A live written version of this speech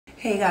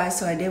Hey guys,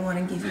 so I did want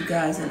to give you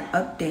guys an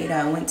update.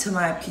 I went to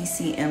my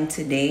PCM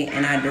today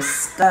and I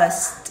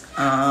discussed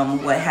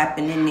what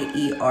happened in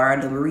the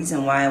ER, the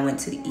reason why I went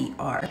to the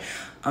ER.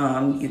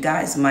 You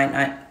guys might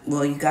not,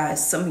 well,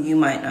 some of you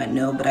might not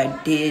know, but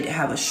I did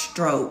have a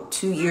stroke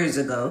 2 years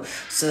ago.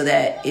 So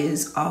that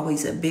is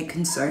always a big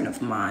concern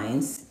of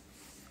mine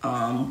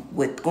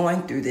with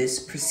going through this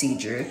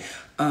procedure.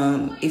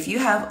 If you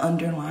have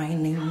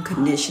underlying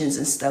conditions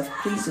and stuff,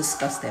 please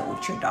discuss that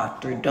with your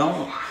doctor.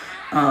 Don't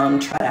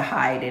try to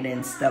hide it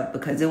and stuff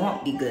because it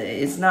won't be good.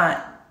 It's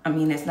not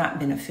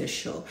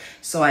beneficial.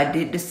 So I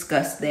did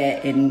discuss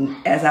that, and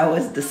as I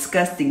was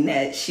discussing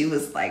that, she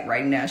was like,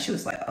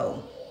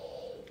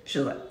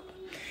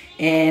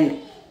 and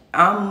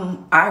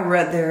I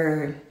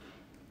rather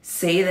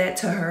say that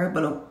to her,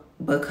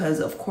 but because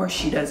of course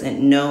she doesn't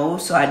know,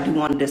 so I do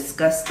want to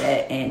discuss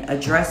that and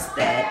address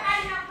that,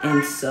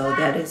 and so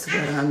that is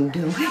what I'm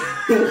doing.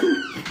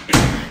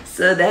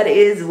 So that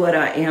is what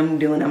I am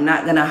doing. I'm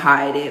not gonna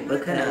hide it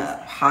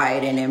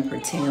and then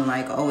pretend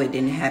like, oh, it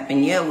didn't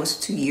happen. Yeah, it was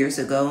 2 years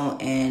ago,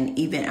 and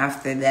even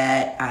after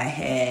that, I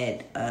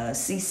had a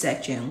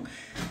C-section,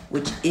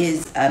 which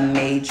is a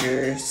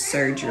major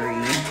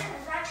surgery.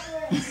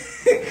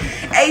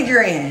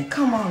 Adrian,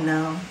 come on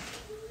now.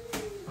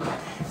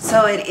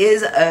 So it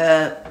is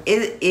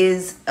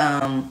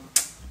I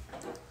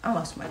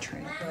lost my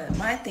train. But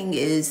my thing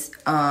is,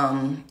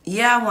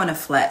 yeah, I want a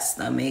flat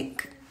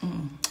stomach.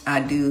 I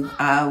do.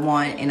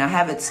 And I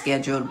have it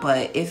scheduled,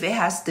 but if it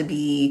has to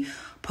be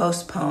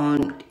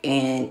postponed,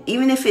 and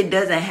even if it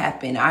doesn't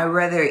happen, I'd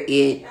rather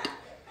it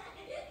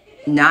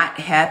not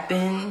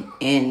happen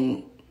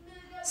and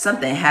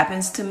something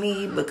happens to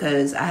me,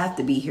 because I have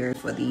to be here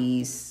for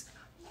these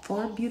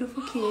 4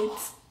 beautiful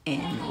kids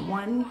and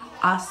 1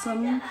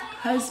 awesome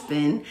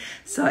husband.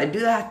 So I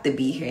do have to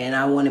be here, and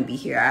I want to be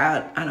here.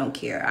 I don't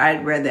care.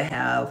 I'd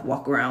rather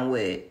walk around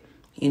with,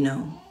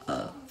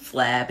 a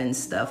flab and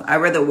stuff. I'd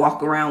rather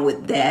walk around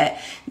with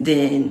that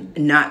than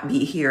not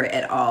be here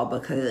at all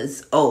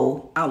because,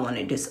 I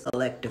wanted this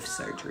elective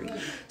surgery.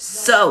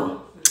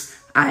 So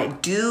I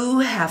do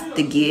have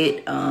to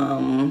get,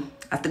 I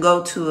have to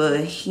go to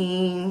a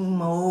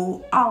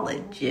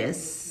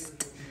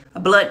hemologist, a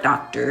blood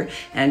doctor,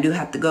 and I do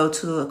have to go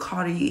to a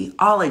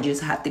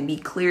cardiologist. I have to be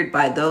cleared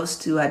by those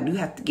two. I do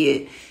have to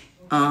get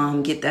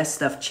that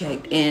stuff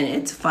checked, and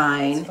it's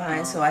fine. It's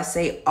fine. So I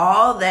say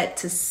all that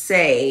to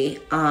say,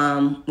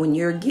 when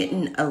you're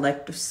getting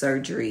elective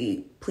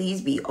surgery, please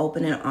be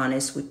open and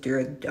honest with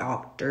your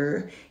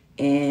doctor,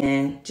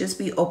 and just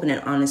be open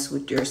and honest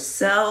with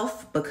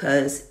yourself,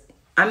 because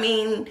I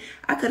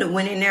could have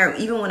went in there.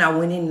 Even when I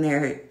went in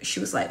there, she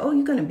was like, oh,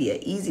 you're going to be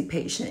an easy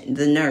patient.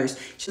 The nurse,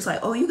 she was like,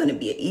 oh, you're going to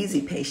be an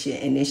easy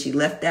patient. And then she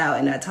left out,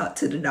 and I talked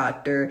to the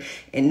doctor,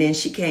 and then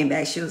she came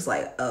back. She was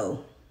like,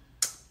 oh,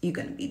 you're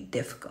going to be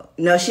difficult.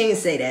 No, she didn't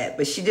say that,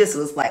 but she just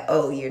was like,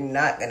 oh, you're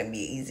not going to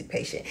be an easy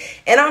patient.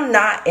 And I'm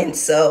not. And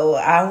so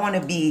I want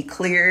to be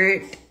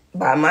cleared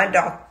by my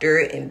doctor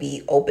and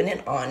be open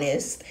and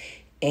honest.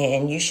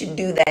 And you should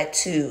do that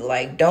too.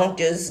 Like, don't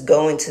just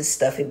go into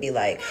stuff and be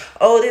like,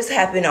 oh, this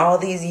happened all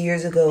these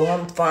years ago,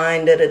 I'm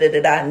fine,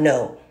 da-da-da-da-da.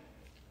 No.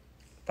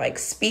 Like,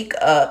 speak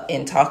up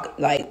and talk,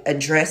 like,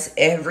 address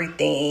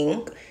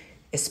everything,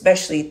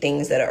 especially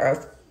things that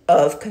are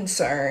of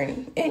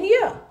concern. And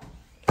yeah.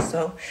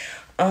 So,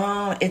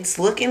 it's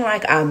looking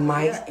like I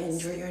might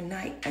enjoy your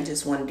night. I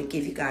just wanted to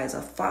give you guys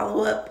a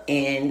follow-up.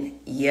 And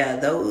yeah,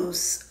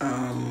 those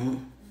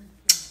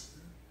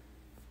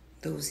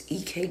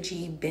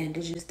EKG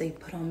bandages they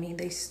put on me,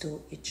 they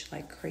still itch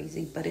like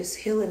crazy, but it's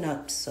healing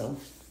up. So